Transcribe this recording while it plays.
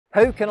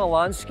How can a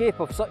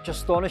landscape of such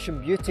astonishing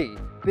beauty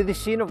be the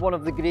scene of one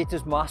of the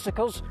greatest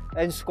massacres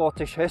in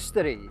Scottish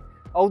history?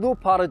 Although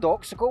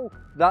paradoxical,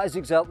 that is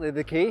exactly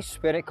the case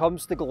when it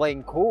comes to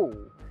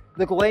Glencoe.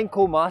 The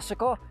Glencoe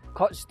Massacre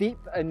cuts deep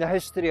in the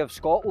history of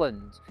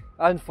Scotland,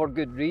 and for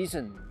good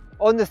reason.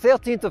 On the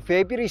 13th of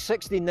February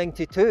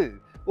 1692,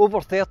 over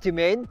 30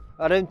 men,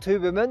 around 2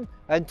 women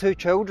and 2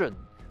 children,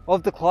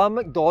 of the Clan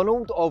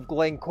MacDonald of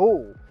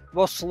Glencoe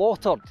were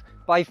slaughtered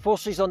by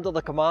forces under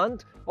the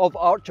command of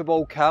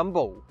Archibald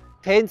Campbell,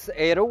 10th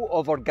Earl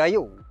of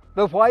Argyll.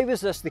 But why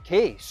was this the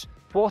case?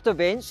 What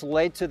events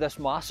led to this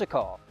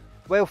massacre?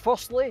 Well,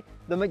 firstly,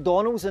 the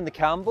MacDonalds and the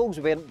Campbells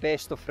weren't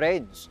best of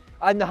friends,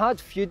 and they had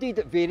feuded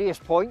at various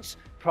points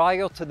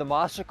prior to the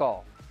massacre.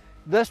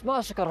 This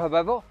massacre,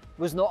 however,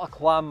 was not a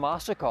clan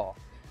massacre.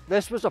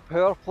 This was a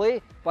power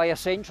play by a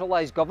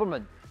centralised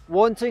government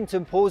wanting to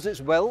impose its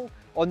will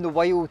on the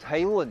wild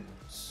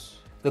highlands.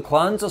 The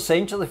clans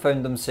essentially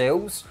found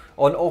themselves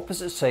on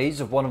opposite sides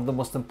of one of the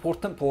most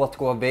important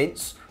political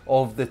events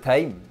of the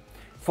time,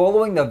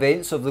 following the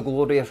events of the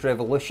Glorious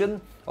Revolution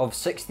of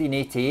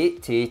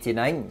 1688 to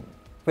 89,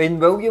 when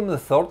William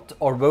III,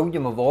 or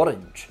William of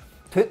Orange,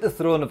 took the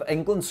throne of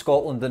England,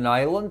 Scotland and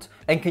Ireland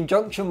in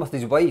conjunction with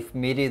his wife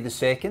Mary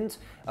II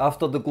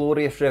after the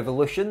Glorious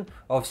Revolution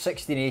of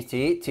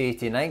 1688 to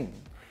 89.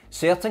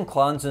 Certain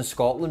clans in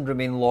Scotland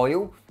remain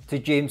loyal to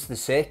James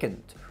II,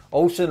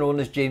 also known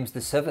as James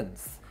VII,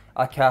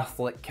 a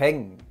Catholic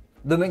king.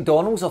 The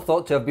MacDonalds are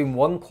thought to have been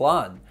one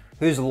clan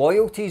whose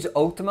loyalties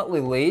ultimately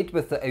laid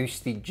with the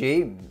ousted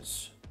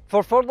James.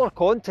 For further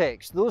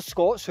context, those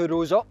Scots who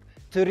rose up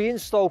to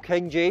reinstall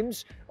King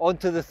James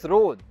onto the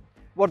throne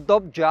were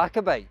dubbed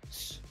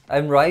Jacobites,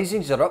 and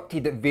risings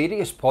erupted at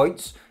various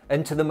points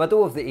into the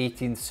middle of the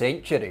 18th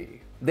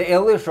century. The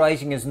earliest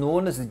rising is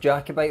known as the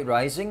Jacobite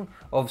Rising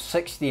of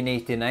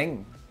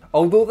 1689.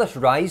 Although this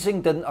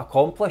rising didn't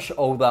accomplish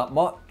all that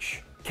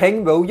much,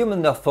 King William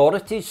and the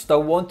authorities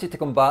still wanted to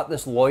combat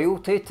this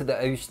loyalty to the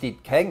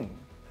ousted king.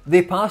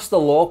 They passed a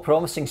law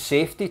promising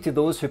safety to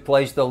those who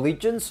pledged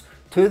allegiance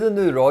to the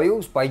new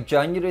royals by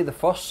January the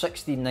 1st,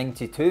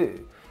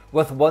 1692,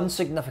 with one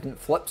significant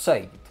flip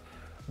side.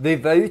 They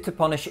vowed to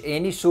punish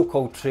any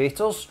so-called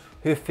traitors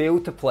who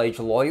failed to pledge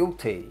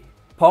loyalty.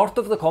 Part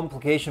of the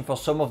complication for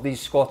some of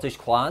these Scottish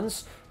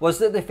clans was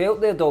that they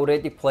felt they had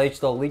already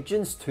pledged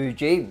allegiance to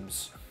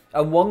James,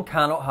 and one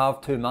cannot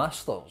have two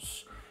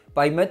masters.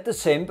 By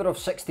mid-December of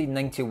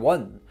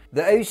 1691,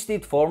 the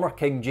ousted former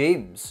King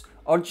James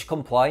urged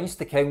compliance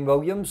to King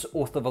William's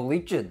oath of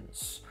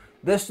allegiance.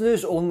 This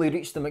news only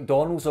reached the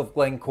MacDonalds of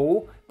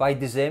Glencoe by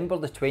December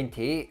the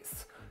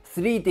 28th,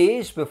 3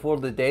 days before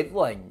the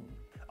deadline.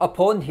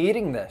 Upon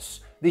hearing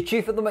this, the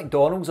chief of the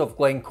MacDonalds of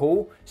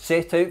Glencoe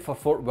set out for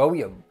Fort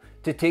William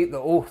to take the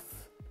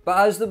oath.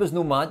 But as there was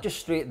no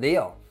magistrate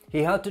there,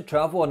 he had to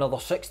travel another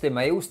 60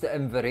 miles to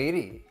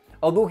Inverary.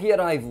 Although he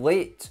arrived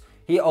late,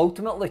 he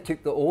ultimately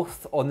took the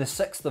oath on the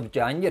 6th of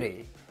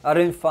January,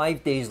 around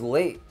 5 days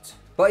late.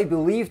 But he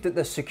believed that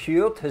this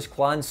secured his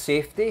clan's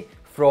safety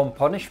from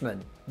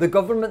punishment. The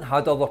government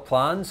had other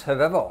plans,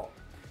 however.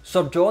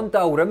 Sir John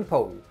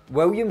Dalrymple,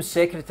 William's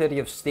Secretary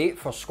of State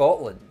for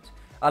Scotland,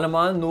 and a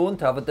man known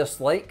to have a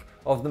dislike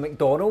of the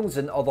MacDonalds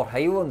and other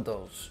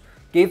Highlanders,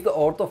 gave the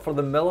order for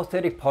the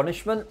military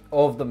punishment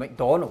of the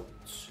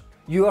MacDonalds.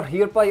 You are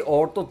hereby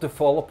ordered to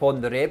fall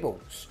upon the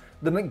rebels,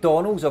 the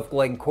MacDonalds of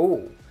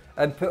Glencoe,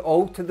 and put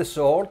all to the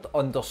sword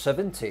under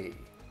 70.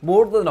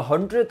 More than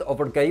 100 of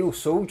Argyll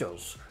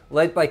soldiers,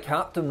 led by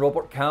Captain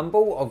Robert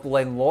Campbell of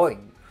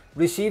Glenloyne,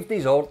 received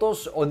these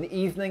orders on the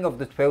evening of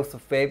the 12th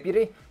of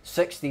February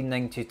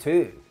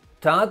 1692.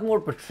 To add more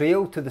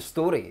betrayal to the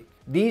story,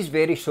 these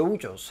very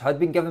soldiers had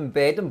been given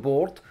bed and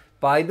board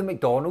by the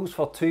MacDonalds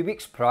for 2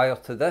 weeks prior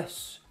to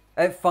this.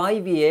 At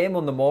 5 AM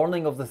on the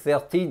morning of the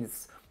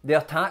 13th, they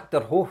attacked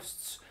their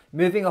hosts,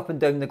 moving up and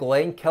down the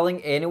glen,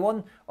 killing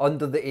anyone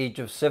under the age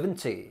of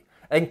 70,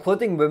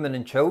 including women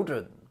and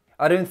children.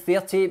 Around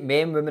 38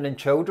 men, women and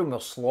children were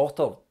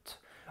slaughtered.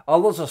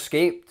 Others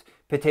escaped,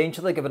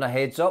 potentially given a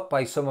heads up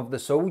by some of the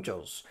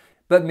soldiers,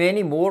 but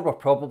many more were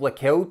probably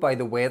killed by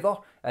the weather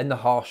and the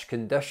harsh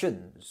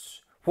conditions.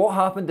 What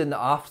happened in the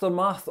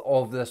aftermath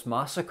of this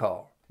massacre?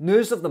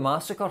 News of the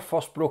massacre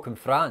first broke in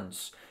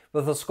France,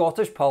 with the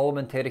Scottish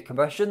Parliamentary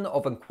Commission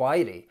of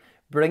Inquiry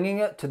bringing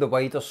it to the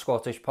wider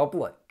Scottish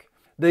public.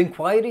 The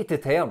inquiry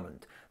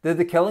determined that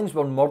the killings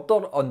were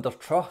murder under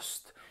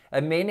trust,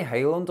 and many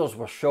Highlanders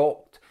were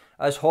shocked,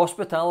 as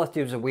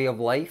hospitality was a way of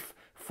life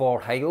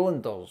for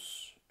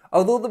Highlanders.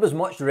 Although there was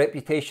much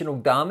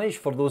reputational damage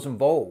for those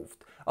involved,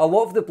 a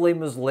lot of the blame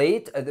was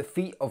laid at the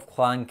feet of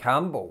Clan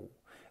Campbell.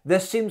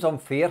 This seems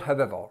unfair,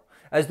 however,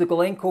 as the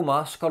Glencoe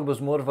Massacre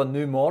was more of a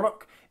new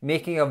monarch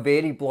making a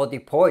very bloody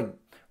point,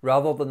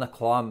 rather than a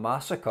clan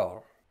massacre.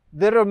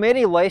 There are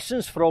many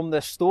lessons from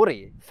this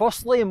story.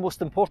 Firstly, and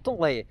most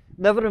importantly,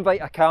 never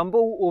invite a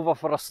Campbell over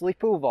for a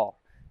sleepover.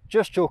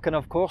 Just joking,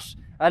 of course,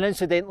 and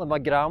incidentally my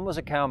gran was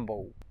a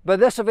Campbell. But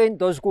this event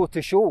does go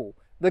to show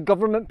the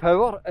government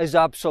power is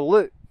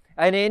absolute,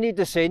 and any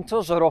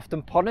dissenters are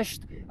often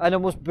punished in a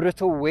most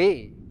brutal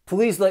way.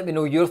 Please let me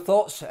know your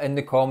thoughts in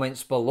the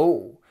comments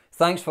below.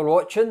 Thanks for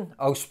watching,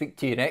 I'll speak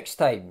to you next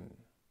time.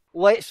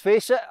 Let's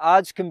face it,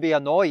 ads can be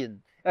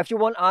annoying. If you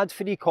want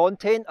ad-free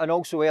content and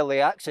also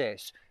early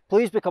access,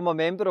 please become a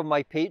member of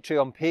my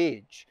Patreon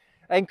page.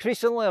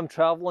 Increasingly I'm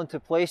travelling to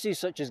places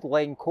such as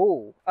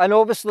Glencoe, and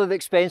obviously the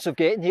expense of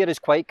getting here is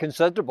quite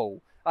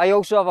considerable. I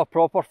also have a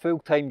proper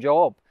full-time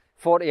job,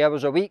 40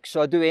 hours a week,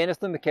 so I do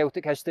anything with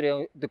Celtic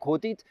History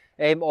Decoded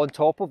on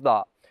top of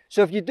that.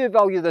 So if you do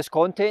value this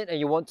content and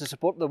you want to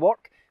support the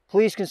work,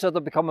 please consider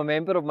becoming a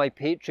member of my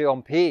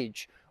Patreon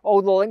page.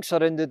 All the links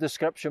are in the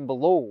description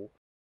below.